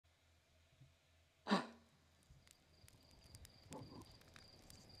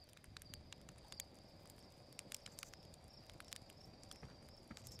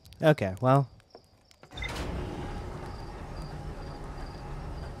Okay, well.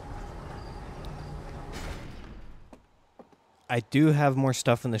 I do have more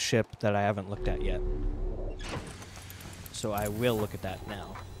stuff in the ship that I haven't looked at yet. So I will look at that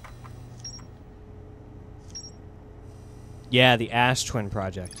now. Yeah, the Ash Twin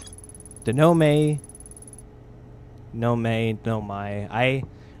project. The No Mai. I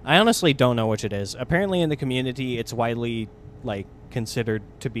honestly don't know which it is. Apparently in the community, it's widely, like, considered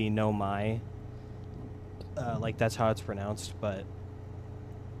to be No Mai. Like, that's how it's pronounced, but...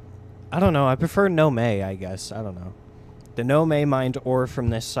 I don't know. I prefer No Mai, I guess. I don't know. The No Mai mined ore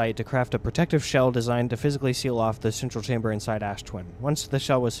from this site to craft a protective shell designed to physically seal off the central chamber inside Ash Twin. Once the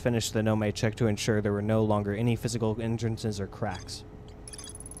shell was finished, the No Mai checked to ensure there were no longer any physical entrances or cracks.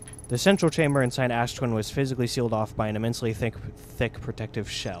 The central chamber inside Ash Twin was physically sealed off by an immensely thick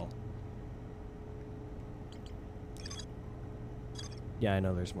protective shell. Yeah, I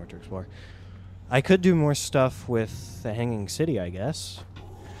know there's more to explore. I could do more stuff with the Hanging City, I guess.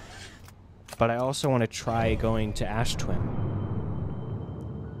 But I also want to try going to Ash Twin.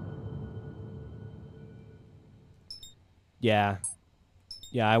 Yeah.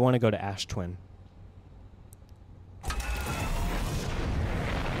 Yeah, I want to go to Ash Twin.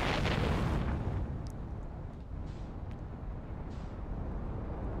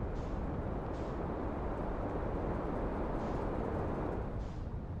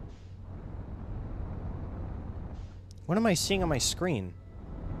 What am I seeing on my screen?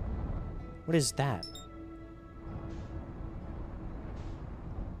 What is that?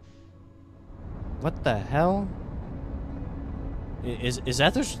 What the hell? Is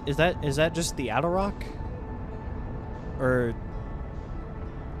that just the outer rock? Or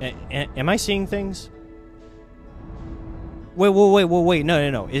am I seeing things? Wait.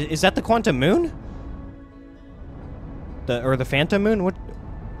 No. Is that the quantum moon? The phantom moon? What?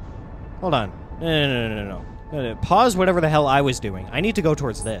 Hold on. No. Pause whatever the hell I was doing. I need to go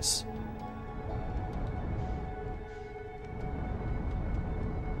towards this.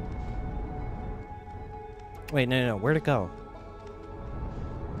 Wait, no. Where'd it go?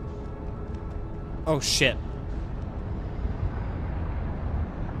 Oh, shit.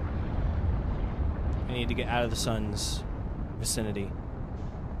 I need to get out of the sun's vicinity.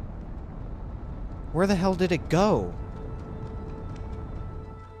 Where the hell did it go?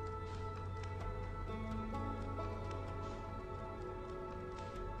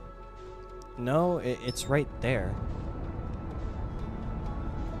 No, it's right there.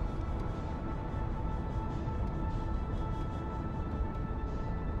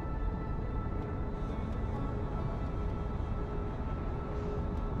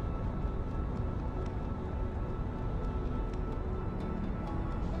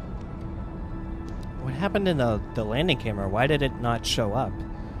 What happened in the landing camera? Why did it not show up?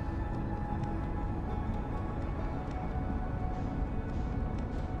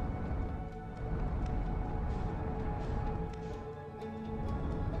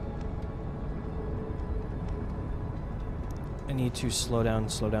 I need to slow down.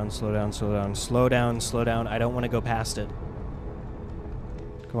 I don't want to go past it.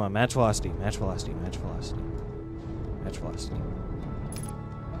 Come on, match velocity. Here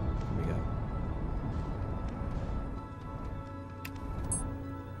we go.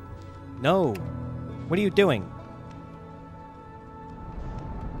 No! What are you doing?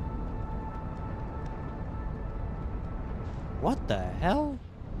 What the hell?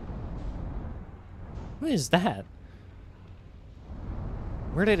 What is that?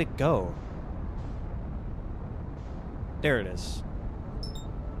 Where did it go? There it is.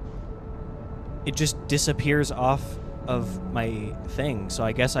 It just disappears off of my thing, so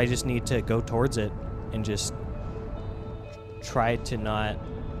I guess I just need to go towards it and just try to not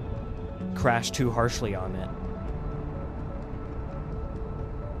crash too harshly on it.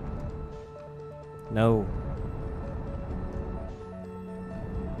 No.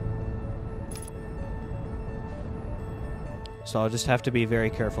 So I'll just have to be very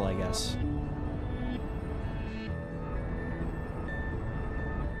careful, I guess.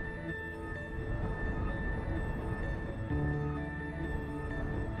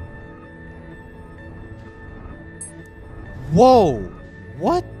 Whoa!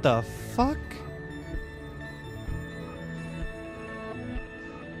 What the fuck?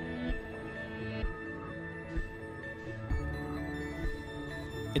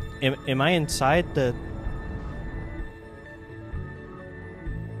 Am I inside the...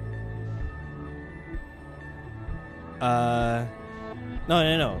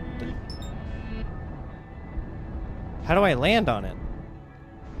 No. How do I land on it?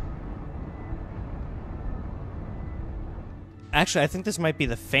 Actually, I think this might be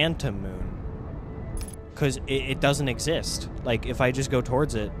the phantom moon. Because it doesn't exist. Like, if I just go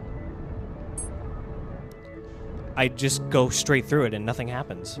towards it, I just go straight through it and nothing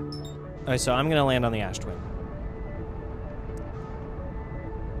happens. Alright, so I'm gonna land on the ash twin.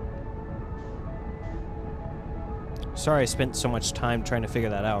 Sorry I spent so much time trying to figure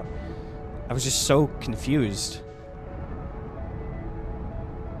that out. I was just so confused.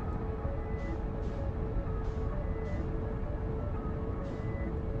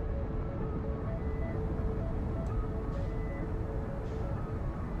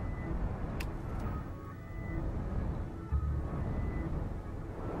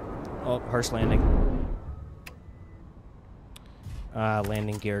 Oh, harsh landing.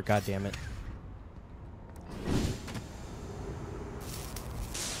 Landing gear, god damn it.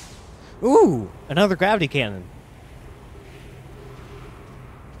 Ooh, another gravity cannon.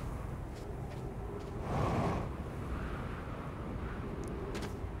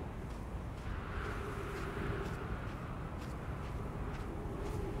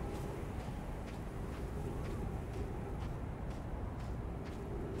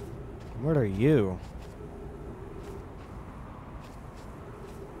 What are you?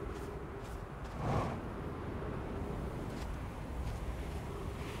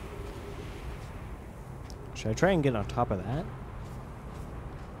 Should I try and get on top of that?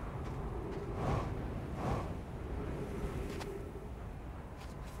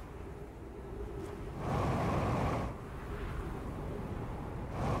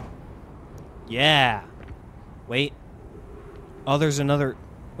 Yeah. Wait. Oh, there's another.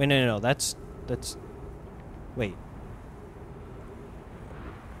 Wait, no. That's. Wait.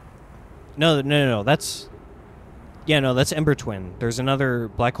 No. That's. Yeah, no, that's Ember Twin. There's another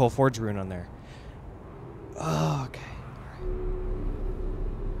Black Hole Forge rune on there. Oh, okay.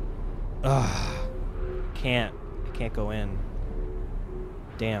 Ugh. I can't go in.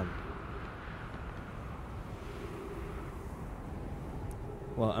 Damn.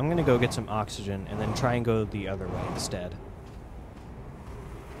 Well, I'm gonna go get some oxygen and then try and go the other way instead.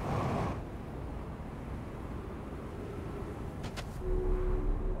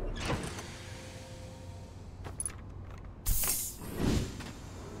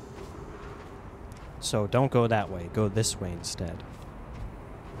 So don't go that way. Go this way instead.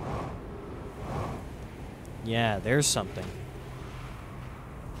 Yeah, there's something.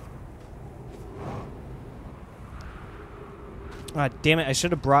 Ah, damn it! I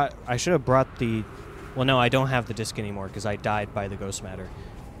should have brought the. Well, no, I don't have the disc anymore because I died by the ghost matter.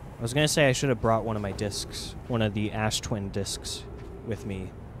 I was gonna say I should have brought one of my discs, one of the Ash Twin discs, with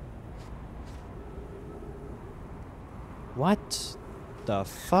me. What the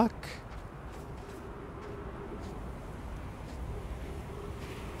fuck?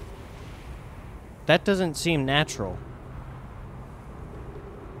 That doesn't seem natural.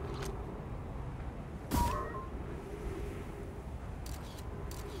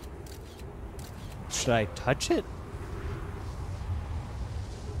 Should I touch it?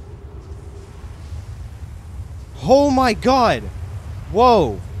 Oh my god!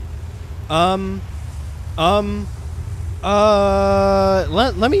 Whoa! Let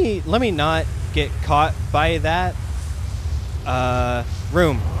me not get caught by that.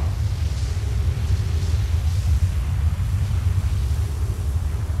 Room.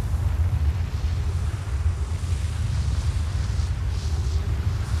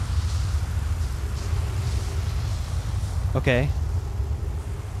 Okay.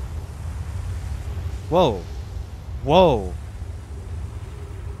 Whoa. Whoa.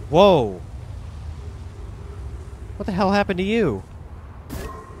 Whoa. What the hell happened to you?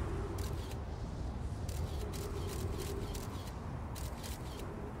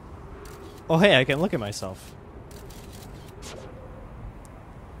 Oh, hey, I can look at myself.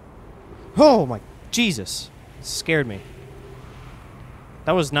 Oh my Jesus. It scared me.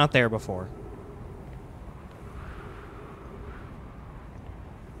 That was not there before.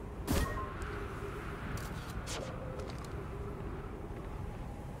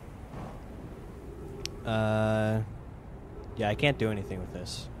 Yeah, I can't do anything with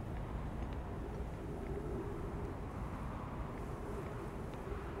this.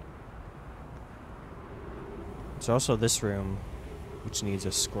 There's also this room, which needs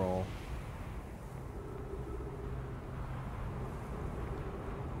a scroll.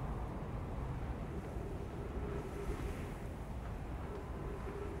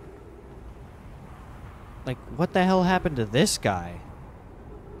 Like, what the hell happened to this guy?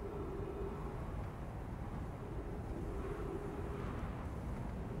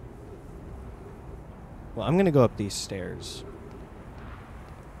 Well, I'm gonna go up these stairs.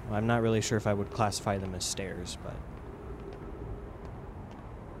 Well, I'm not really sure if I would classify them as stairs, but...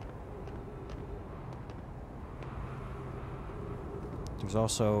 There's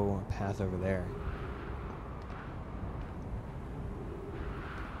also a path over there.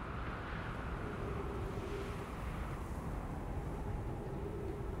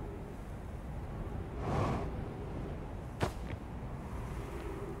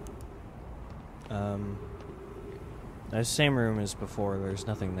 The same room as before. There's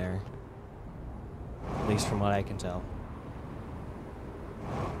nothing there. At least from what I can tell.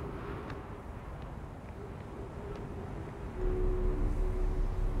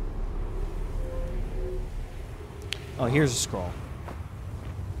 Oh, here's a scroll.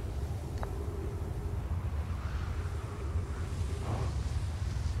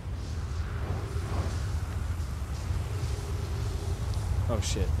 Oh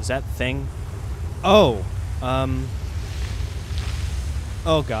shit, is that thing? Oh,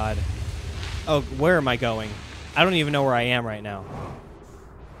 oh god. Oh, where am I going? I don't even know where I am right now.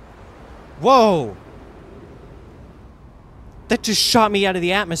 Whoa! That just shot me out of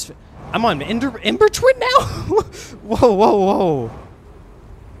the atmosphere. I'm on Ember Twin now? Whoa, whoa, whoa.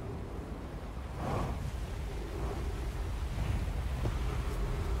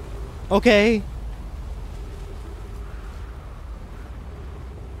 Okay.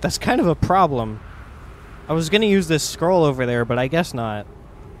 That's kind of a problem. I was gonna use this scroll over there, but I guess not.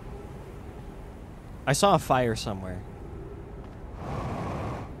 I saw a fire somewhere.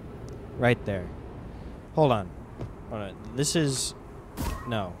 Right there. Hold on. Hold on. This is...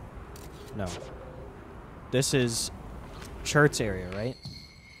 No. No. This is Chert's area, right?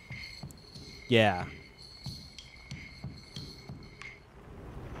 Yeah.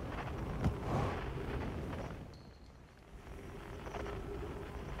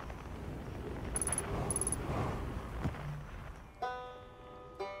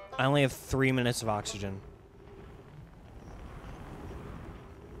 I only have 3 minutes of oxygen.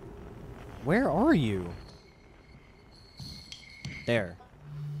 Where are you? There.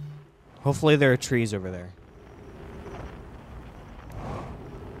 Hopefully there are trees over there.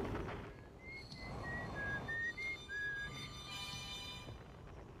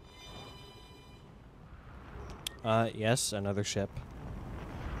 Yes, another ship.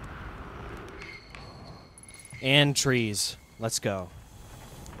 And trees. Let's go.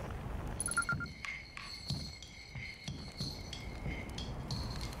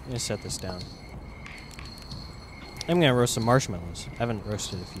 I'm gonna set this down. I'm gonna roast some marshmallows. I haven't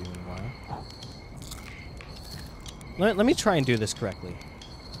roasted a few in a while. Let me try and do this correctly.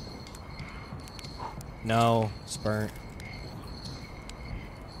 No, it's burnt.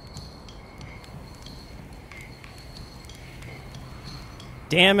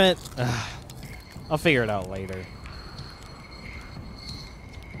 Damn it. Ugh. I'll figure it out later.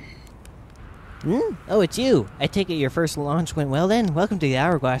 Oh, it's you. I take it your first launch went well then? Welcome to the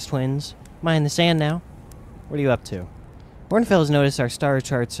Hourglass twins. Am I in the sand now? What are you up to? Warnfell's noticed our star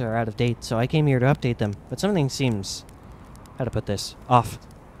charts are out of date, so I came here to update them. But something seems... How to put this? Off.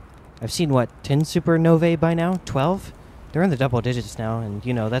 I've seen, what, 10 supernovae by now? 12? They're in the double digits now, and,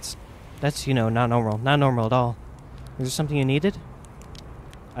 you know, that's you know, not normal. Not normal at all. Is there something you needed?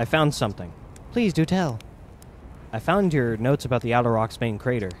 I found something. Please do tell. I found your notes about the Outer Rock's main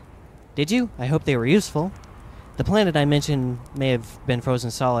crater. Did you? I hope they were useful. The planet I mentioned may have been frozen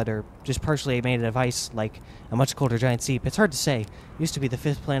solid or just partially made of ice, like a much colder giant seep. It's hard to say. It used to be the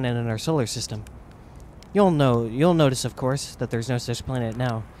 5th planet in our solar system. You'll notice, of course, that there's no such planet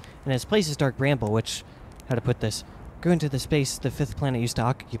now. And its place is Dark Bramble, which, how to put this, grew into the space the 5th planet used to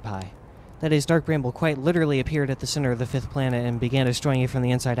occupy. That is, Dark Bramble quite literally appeared at the center of the 5th planet and began destroying it from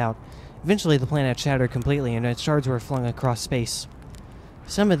the inside out. Eventually, the planet shattered completely, and its shards were flung across space.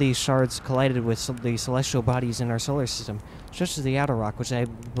 Some of these shards collided with the celestial bodies in our solar system, such as the Outer Rock, which I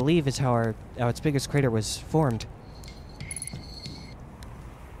believe is how its biggest crater was formed.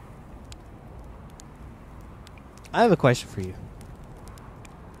 I have a question for you.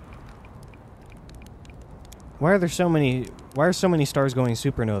 Why are so many stars going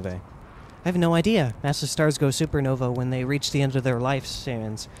supernovae? I have no idea. Massive stars go supernova when they reach the end of their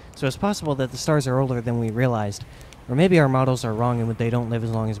lifespans, so it's possible that the stars are older than we realized. Or maybe our models are wrong and they don't live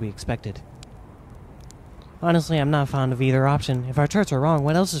as long as we expected. Honestly, I'm not fond of either option. If our charts are wrong,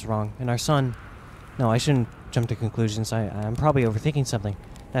 what else is wrong? And our sun... No, I shouldn't jump to conclusions. I'm probably overthinking something.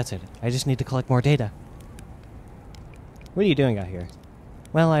 That's it. I just need to collect more data. What are you doing out here?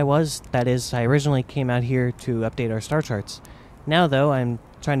 Well, I originally came out here to update our star charts. Now, though, I'm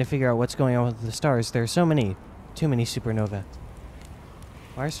trying to figure out what's going on with the stars. There are so many. Too many supernovae.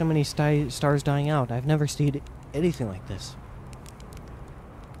 Why are so many stars dying out? I've never seen anything like this.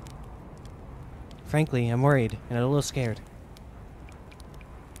 Frankly, I'm worried and a little scared.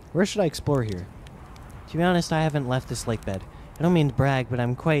 Where should I explore here? To be honest, I haven't left this lake bed, I don't mean to brag, but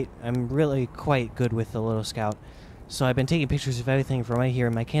I'm really quite good with the little scout. So I've been taking pictures of everything from right here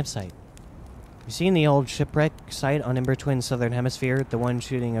in my campsite. You seen the old shipwreck site on Ember Twin's southern hemisphere, the one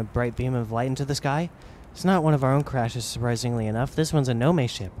shooting a bright beam of light into the sky? It's not one of our own crashes, surprisingly enough. This one's a Nome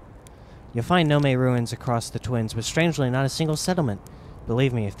ship. You'll find Nome ruins across the Twins, but strangely not a single settlement.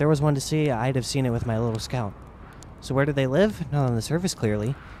 Believe me, if there was one to see, I'd have seen it with my little scout. So where do they live? Not on the surface,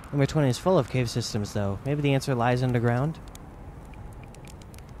 clearly. Ember Twin is full of cave systems, though. Maybe the answer lies underground?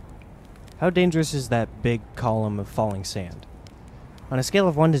 How dangerous is that big column of falling sand? On a scale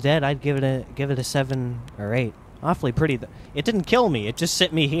of 1 to dead, I'd give it a 7 or 8. Awfully pretty. It didn't kill me, it just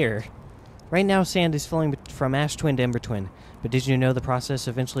sent me here. Right now, sand is flowing from Ash Twin to Ember Twin, but did you know the process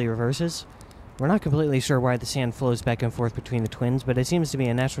eventually reverses? We're not completely sure why the sand flows back and forth between the twins, but it seems to be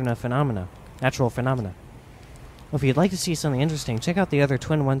a natural phenomena. Well, if you'd like to see something interesting, check out the other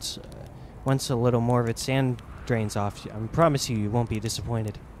twin once a little more of its sand drains off. I promise you won't be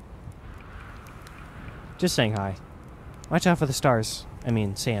disappointed. Just saying hi. Watch out for the stars. I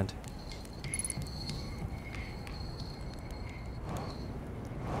mean, sand.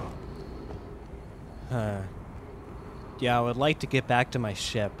 Yeah, I would like to get back to my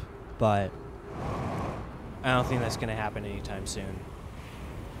ship, but I don't think that's going to happen anytime soon.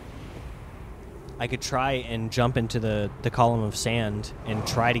 I could try and jump into the column of sand and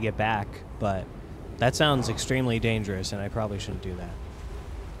try to get back, but that sounds extremely dangerous, and I probably shouldn't do that.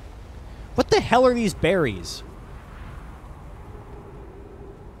 What the hell are these berries?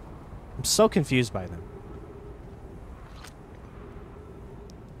 I'm so confused by them.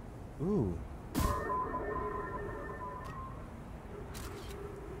 Ooh.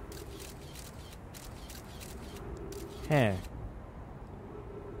 Hey.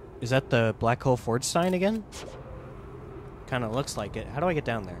 Is that the Black Hole Forge sign again? Kinda looks like it. How do I get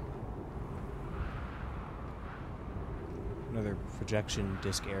down there? Another projection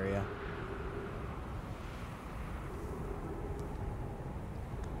disc area.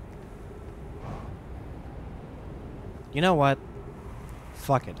 You know what?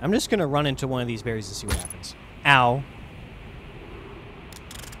 Fuck it. I'm just gonna run into one of these berries and see what happens. Ow.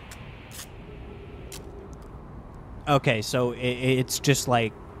 Okay, so it's just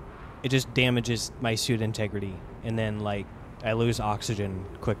like... It just damages my suit integrity. And then, like, I lose oxygen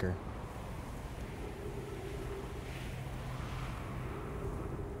quicker.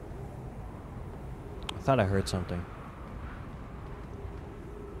 I thought I heard something.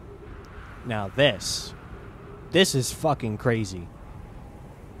 Now this is fucking crazy.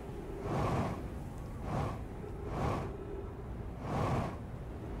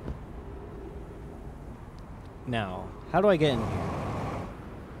 Now, how do I get in here?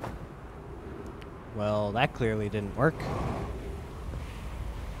 Well, that clearly didn't work.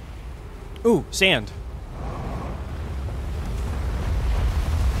 Ooh, sand.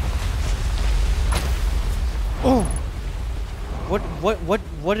 Oh!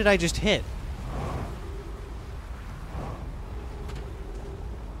 What did I just hit?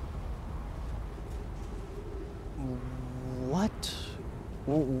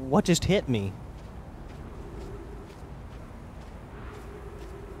 What just hit me?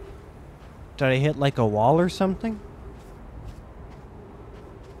 Did I hit like a wall or something?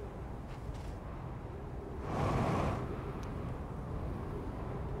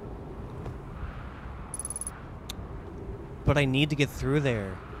 But I need to get through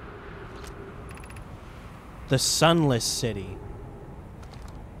there. The Sunless City.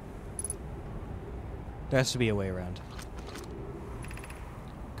 There has to be a way around.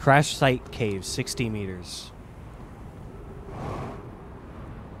 Crash site cave, 60 meters.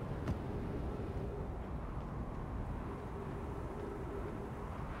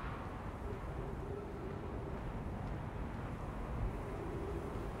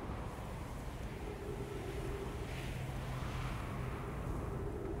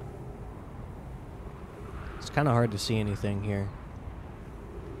 It's kind of hard to see anything here.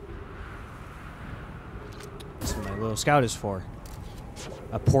 That's what my little scout is for.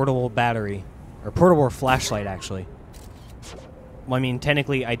 A portable battery. Or portable flashlight, actually. Well, I mean,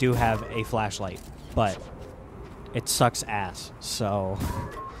 technically, I do have a flashlight, but it sucks ass, so...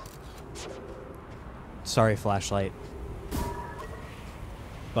 Sorry, flashlight.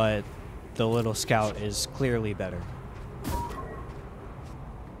 But the little scout is clearly better.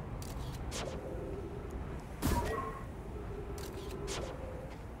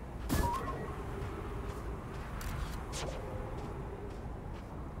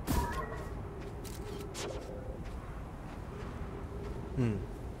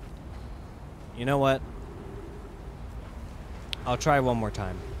 You know what? I'll try one more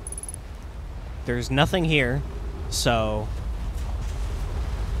time. There's nothing here, so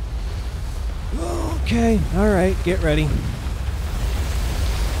Okay, alright, get ready.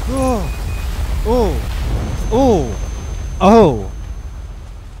 Oh! Oh! Oh! Oh!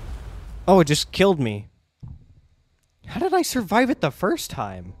 Oh, it just killed me. How did I survive it the first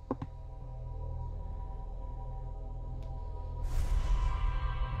time?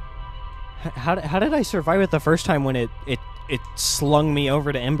 How did I survive it the first time when it slung me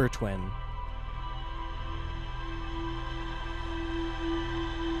over to Ember Twin?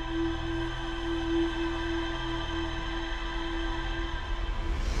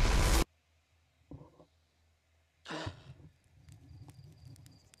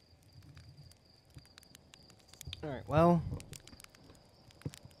 Alright, well,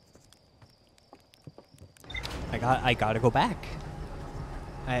 I gotta go back.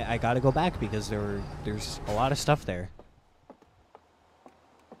 I gotta go back because there's a lot of stuff there.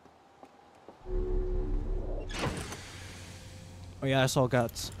 Oh yeah, I also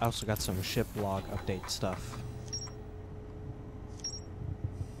got some ship log update stuff.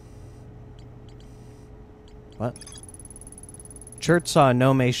 What? Chert saw a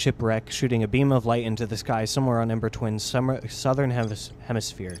Nome shipwreck shooting a beam of light into the sky somewhere on Ember Twin's southern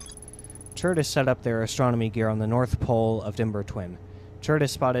hemisphere. Chert has set up their astronomy gear on the north pole of Ember Twin. Chert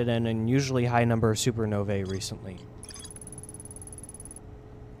has spotted an unusually high number of supernovae recently.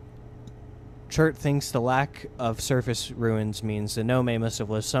 Chert thinks the lack of surface ruins means the Nome must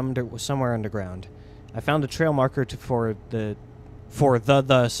have lived somewhere underground. I found a trail marker for the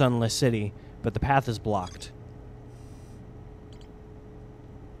sunless city, but the path is blocked.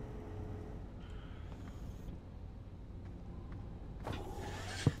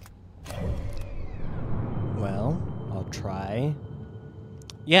 Well, I'll try.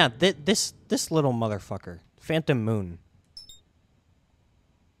 Yeah, this little motherfucker, Phantom Moon.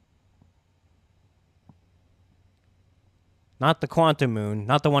 Not the Quantum Moon,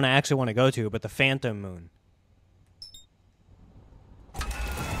 not the one I actually want to go to, but the Phantom Moon.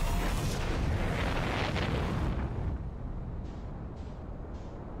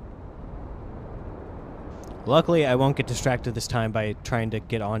 Luckily, I won't get distracted this time by trying to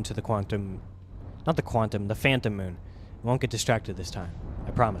get onto the Quantum... Not the Quantum, the Phantom Moon. I won't get distracted this time. I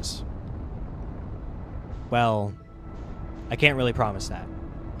promise. Well, I can't really promise that,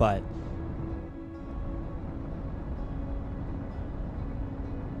 but...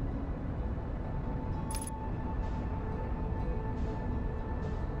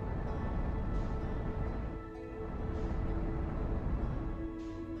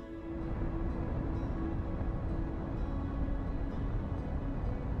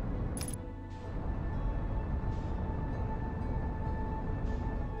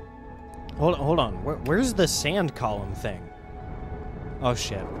 Hold on. Where's the sand column thing? Oh,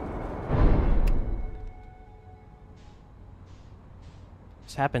 shit.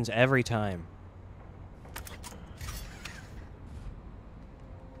 This happens every time.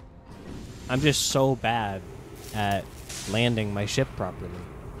 I'm just so bad at landing my ship properly.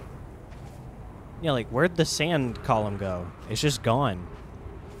 Yeah, like, where'd the sand column go? It's just gone.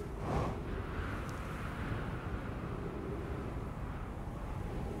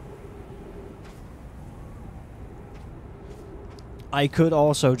 I could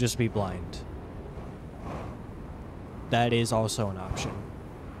also just be blind. That is also an option.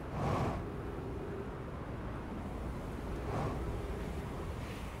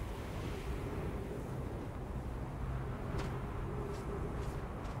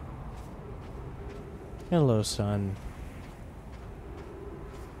 Hello, sun.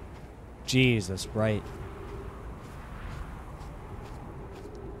 Jesus, bright.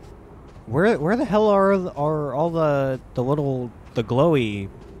 Where the hell are all the glowy?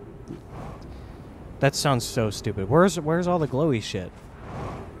 That sounds so stupid. Where's all the glowy shit?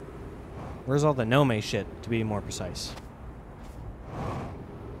 Where's all the Nome shit, to be more precise?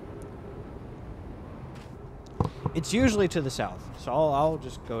 It's usually to the south, so I'll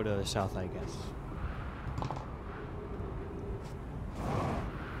just go to the south, I guess.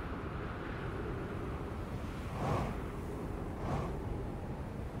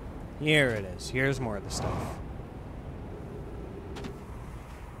 Here it is. Here's more of the stuff.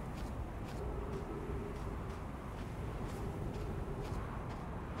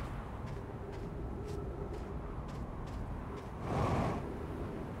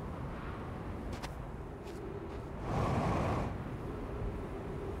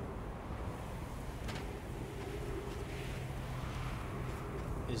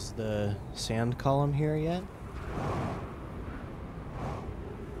 Is the sand column here yet?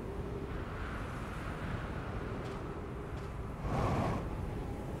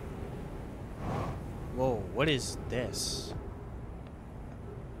 Whoa, what is this?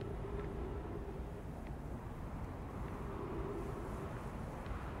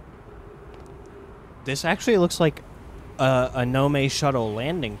 This actually looks like a Nome shuttle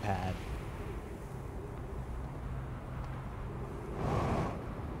landing pad.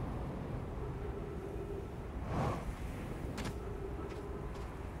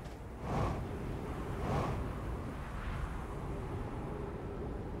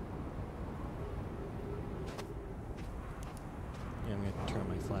 Yeah, I'm gonna turn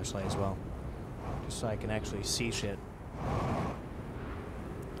my flashlight as well, just so I can actually see shit.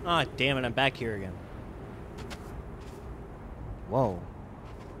 Ah, damn it, I'm back here again. Whoa.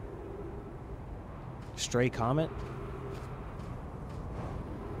 Stray comet?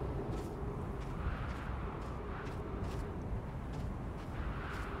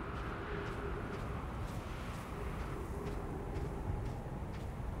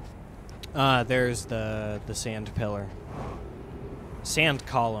 There's the sand pillar. Sand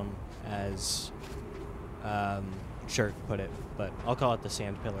column, as Shirk put it, but I'll call it the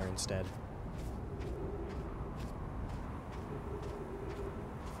sand pillar instead.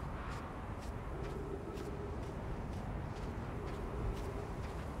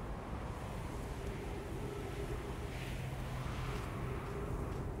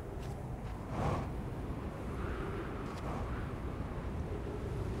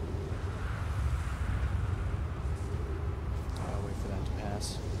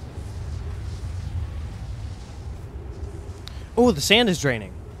 Oh, the sand is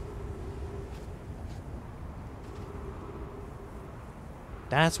draining.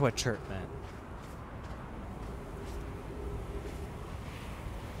 That's what chirp meant.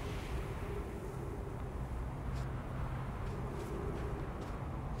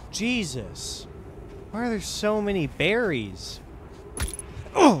 Jesus. Why are there so many berries?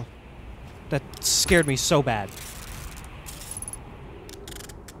 Oh! That scared me so bad.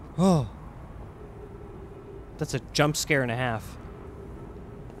 Oh. That's a jump scare and a half.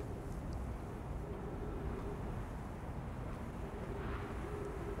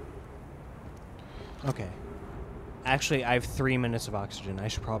 Okay. Actually, I have 3 minutes of oxygen. I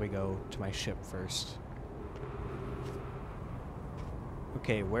should probably go to my ship first.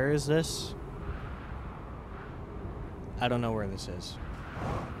 Okay, where is this? I don't know where this is.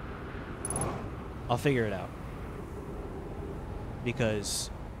 I'll figure it out. Because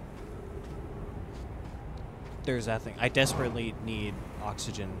there's that thing. I desperately need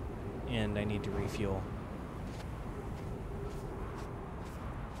oxygen, and I need to refuel.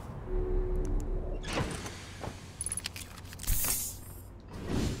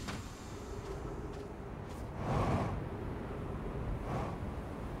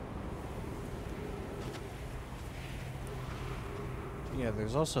 Yeah,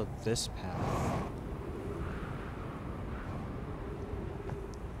 there's also this path,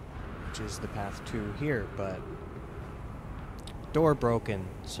 which is the path to here, but door broken,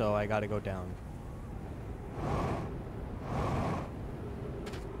 so I gotta go down.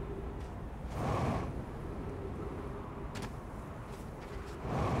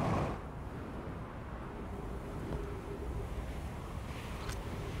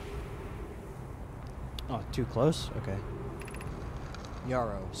 Oh, too close? Okay.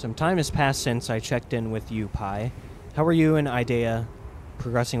 Yarrow. Some time has passed since I checked in with you, Pi. How are you and Idea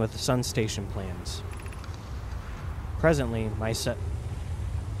progressing with the Sun Station plans? Presently, my set...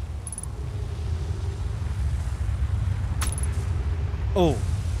 Oh!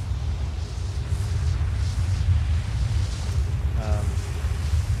 I'll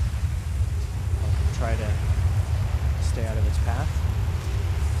try to stay out of its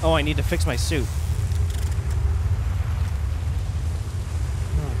path. Oh, I need to fix my suit.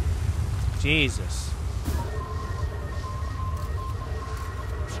 Jesus.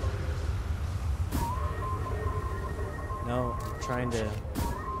 No, I'm trying to...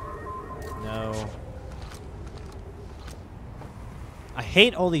 No. I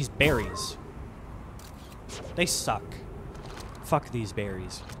hate all these berries. They suck. Fuck these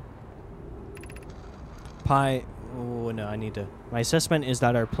berries. Pi... Oh, no, I need to... My assessment is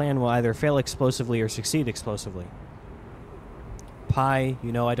that our plan will either fail explosively or succeed explosively. Pi,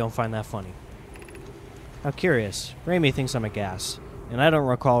 you know I don't find that funny. How curious. Raimi thinks I'm a gas, and I don't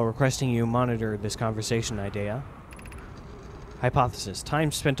recall requesting you monitor this conversation, Idea. Hypothesis. Time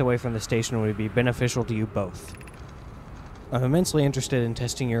spent away from the station would be beneficial to you both. I'm immensely interested in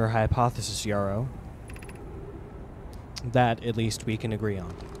testing your hypothesis, Yarrow. That, at least, we can agree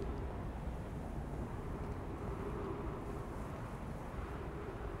on.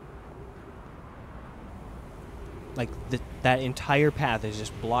 Like, that entire path is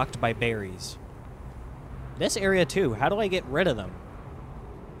just blocked by berries. This area, too. How do I get rid of them?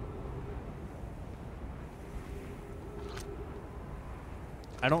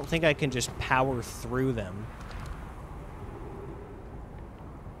 I don't think I can just power through them.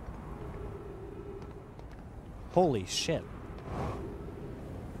 Holy shit.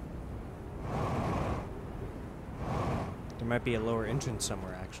 There might be a lower entrance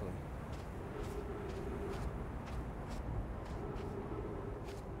somewhere, actually.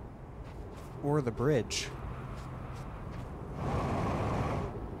 Or the bridge.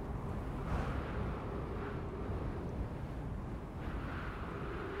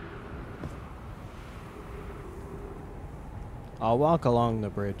 I'll walk along the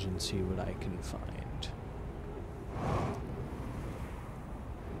bridge and see what I can find.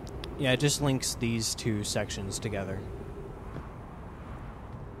 Yeah, it just links these two sections together.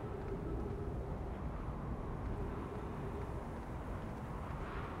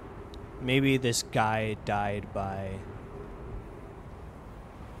 Maybe this guy died by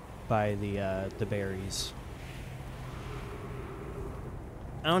the berries.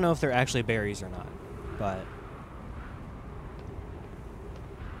 I don't know if they're actually berries or not, but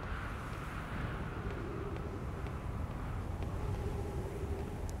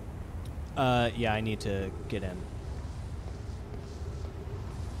yeah, I need to get in.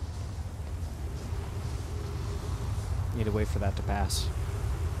 Need to wait for that to pass.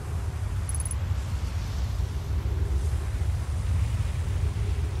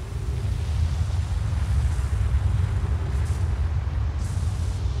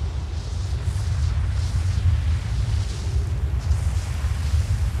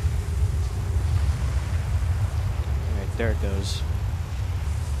 Alright, there it goes.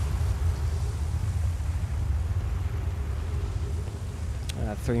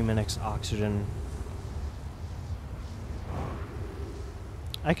 3 minutes oxygen.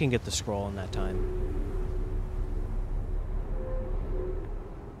 I can get the scroll in that time.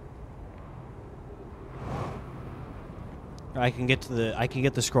 I can get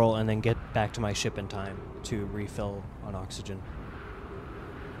the scroll and then get back to my ship in time to refill on oxygen.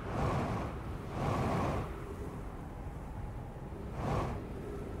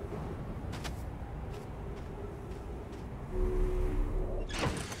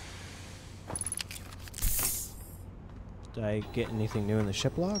 Did I get anything new in the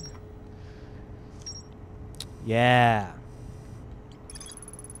ship log? Yeah.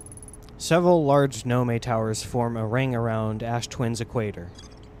 Several large Nome towers form a ring around Ash Twin's equator.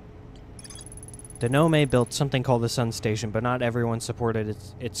 The Nome built something called the Sun Station, but not everyone supported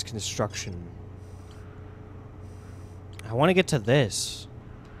its construction. I want to get to this.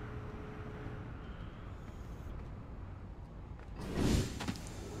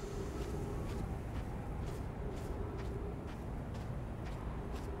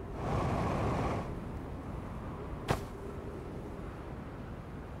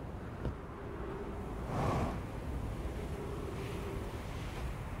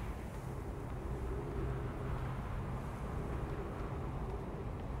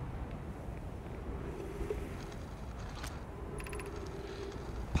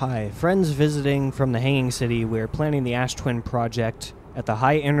 Hi, friends visiting from the Hanging City. We're planning the Ash Twin project at the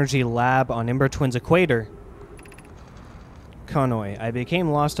High Energy Lab on Ember Twin's equator. Konoi, I became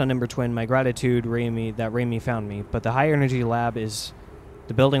lost on Ember Twin. My gratitude, Raimi found me. But the High Energy Lab is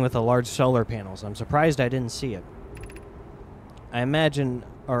the building with the large solar panels. I'm surprised I didn't see it. I imagine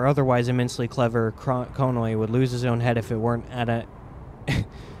our otherwise immensely clever Konoi would lose his own head if it weren't at a...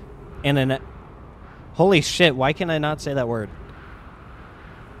 Holy shit, why can I not say that word?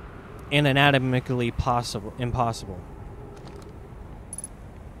 And anatomically impossible.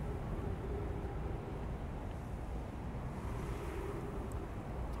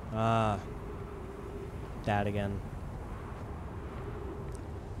 Ah. That again.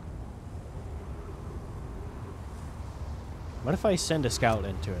 What if I send a scout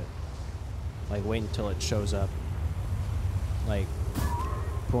into it? Like, wait until it shows up. Like,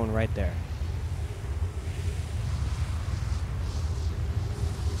 going right there.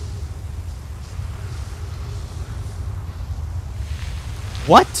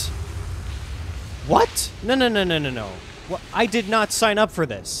 What? What? No. What? I did not sign up for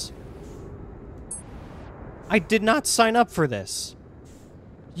this. I did not sign up for this.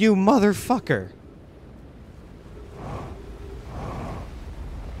 You motherfucker.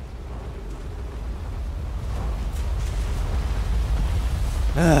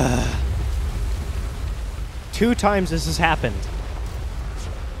 Two times this has happened.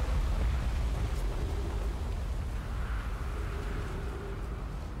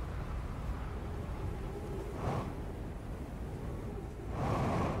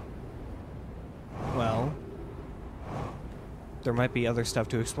 Well, there might be other stuff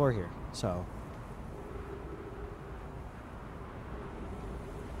to explore here, so...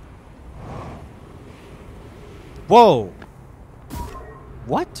 Whoa!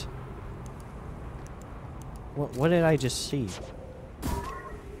 What? What did I just see?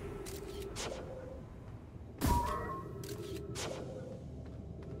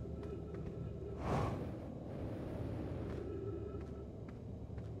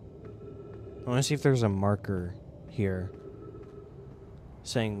 I want to see if there's a marker here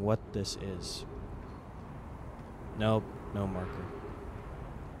saying what this is. Nope, no marker.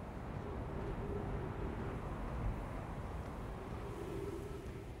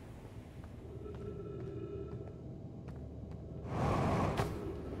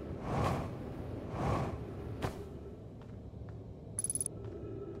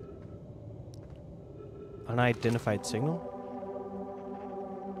 Unidentified signal?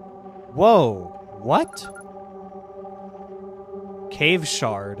 Whoa! What? Cave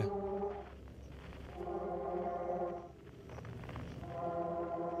shard.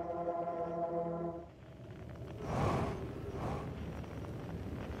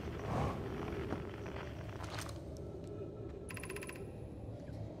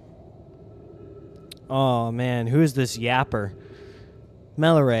 Oh man, who is this yapper?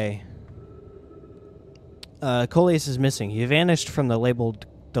 Meleray. Coleus is missing. He vanished from the labeled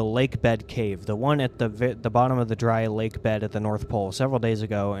the lake bed cave, the one at the bottom of the dry lake bed at the North Pole, several days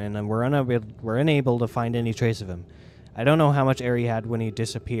ago, and we're unable to find any trace of him. I don't know how much air he had when he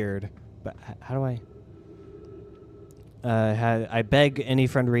disappeared, but how do I beg any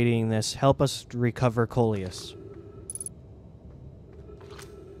friend reading this, help us recover Coleus.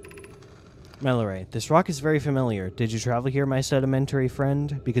 Meleray, this rock is very familiar. Did you travel here, my sedimentary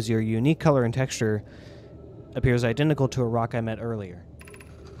friend? Because your unique color and texture appears identical to a rock I met earlier.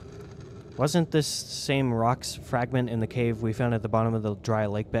 Wasn't this same rock's fragment in the cave we found at the bottom of the dry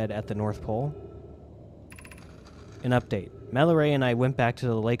lake bed at the North Pole? An update. Meleray and I went back to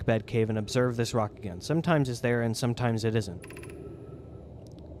the lake bed cave and observed this rock again. Sometimes it's there and sometimes it isn't.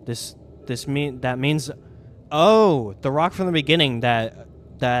 That means, oh, the rock from the beginning that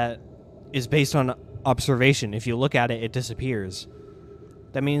is based on observation. If you look at it, it disappears.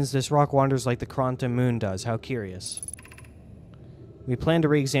 That means this rock wanders like the quantum moon does. How curious. We plan to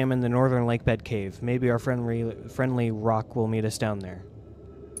re-examine the northern lake bed cave. Maybe our friendly rock will meet us down there.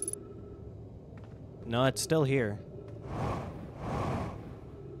 No, it's still here.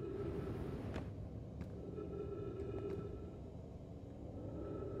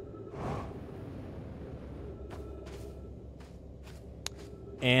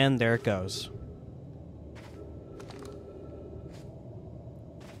 And there it goes.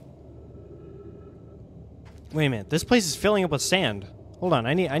 Wait a minute, this place is filling up with sand. Hold on,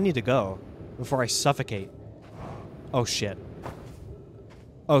 I need to go before I suffocate. Oh shit.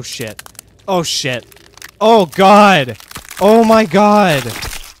 Oh shit. Oh shit. Oh god. Oh my god.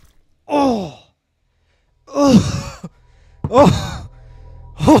 Oh. Oh. Oh.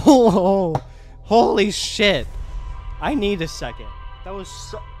 Oh. Holy shit. I need a second. That was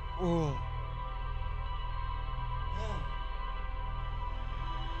so... Oh.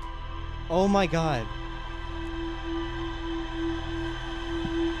 Oh my god.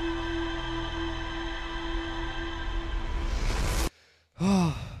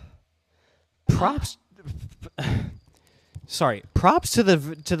 Props. Sorry, props to the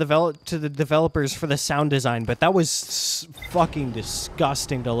developers for the sound design, but that was fucking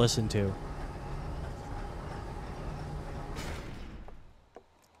disgusting to listen to.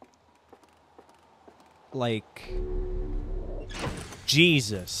 Like,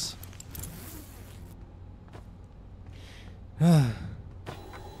 Jesus.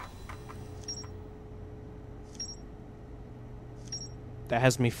 That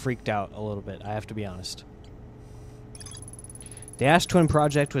has me freaked out a little bit, I have to be honest. The Ash Twin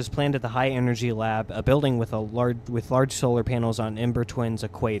project was planned at the High Energy Lab, a building with large solar panels on Ember Twin's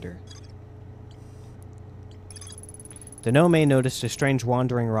equator. The Nome noticed a strange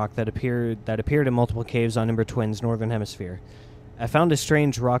wandering rock that appeared in multiple caves on Ember Twin's northern hemisphere. I found a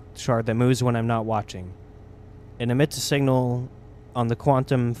strange rock shard that moves when I'm not watching. It emits a signal on the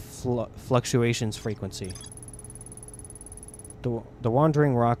quantum fluctuations frequency. The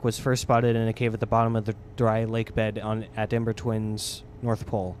wandering rock was first spotted in a cave at the bottom of the dry lake bed at Ember Twin's North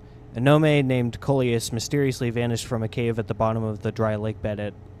Pole. A Nome named Coleus mysteriously vanished from a cave at the bottom of the dry lake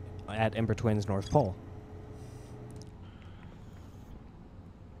bed at Ember Twin's North Pole.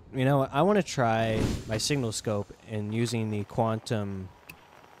 You know, I want to try my signal scope and using the quantum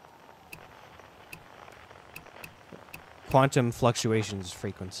fluctuations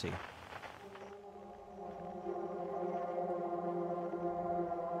frequency.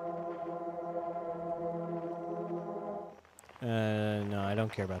 No, I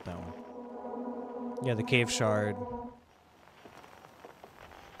don't care about that one. Yeah, the cave shard.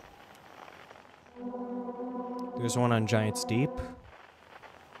 There's one on Giant's Deep.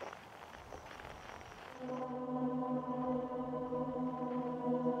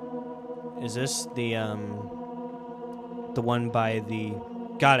 Is this the one by the...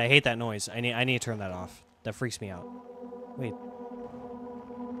 God, I hate that noise. I need to turn that off. That freaks me out. Wait.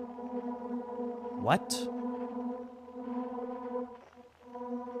 What?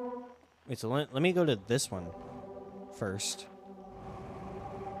 Wait, so let me go to this one first.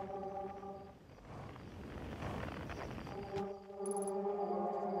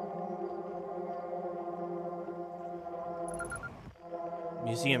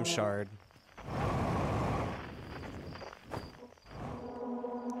 Museum shard.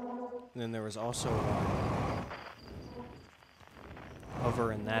 And then there was also one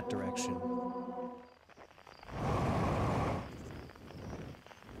over in that direction.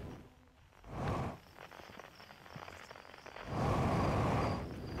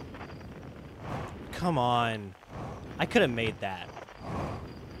 Come on. I could have made that.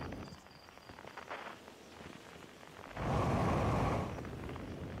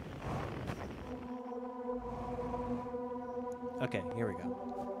 Okay, here we go.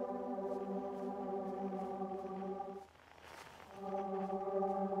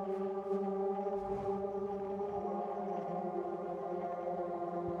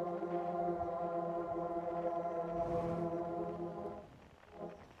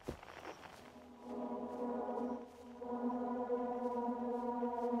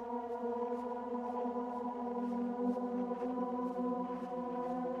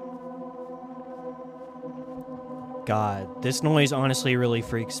 God, this noise honestly really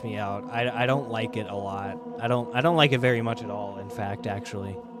freaks me out. I don't like it a lot. I don't like it very much at all, in fact,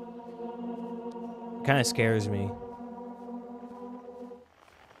 actually. It kind of scares me.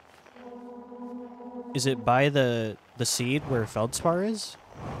 Is it by the seed where feldspar is?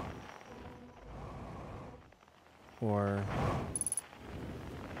 Or...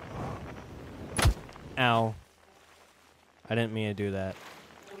 Ow. I didn't mean to do that.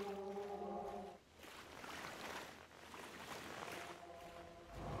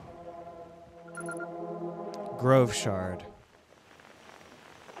 Grove shard.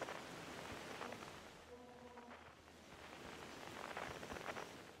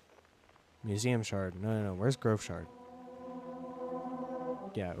 Museum shard. No. Where's Grove shard?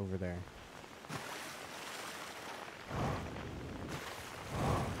 Yeah, over there.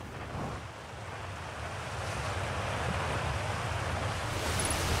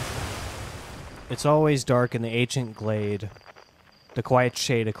 It's always dark in the ancient glade, the quiet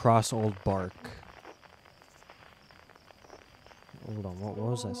shade across old bark. Hold on, what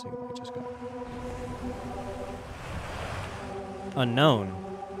was that signal I just got? Unknown.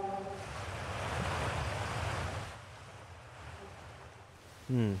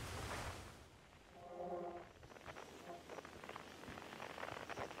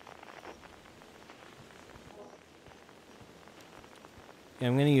 Yeah,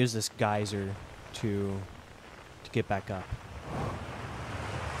 I'm gonna use this geyser to get back up.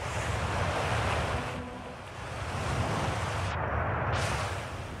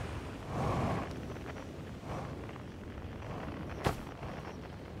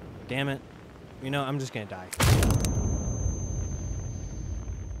 Damn it. You know, I'm just gonna die.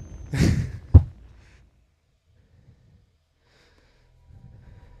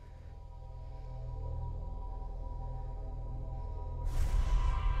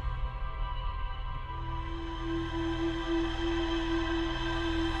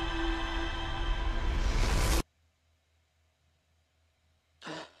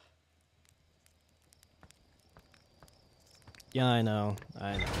 Yeah, I know.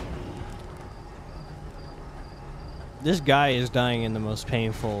 This guy is dying in the most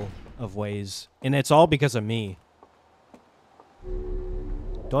painful of ways, and it's all because of me.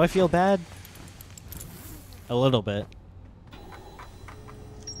 Do I feel bad? A little bit.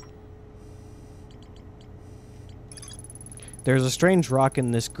 There's a strange rock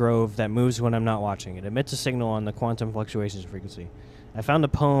in this grove that moves when I'm not watching. It emits a signal on the quantum fluctuations frequency. I found a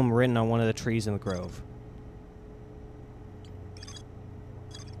poem written on one of the trees in the grove.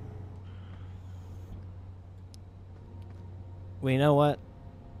 Well, you know what?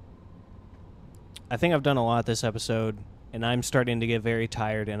 I think I've done a lot this episode, and I'm starting to get very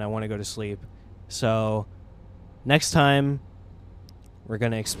tired, and I want to go to sleep. So, next time, we're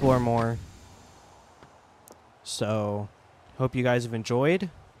going to explore more. So, hope you guys have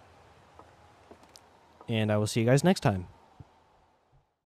enjoyed, and I will see you guys next time.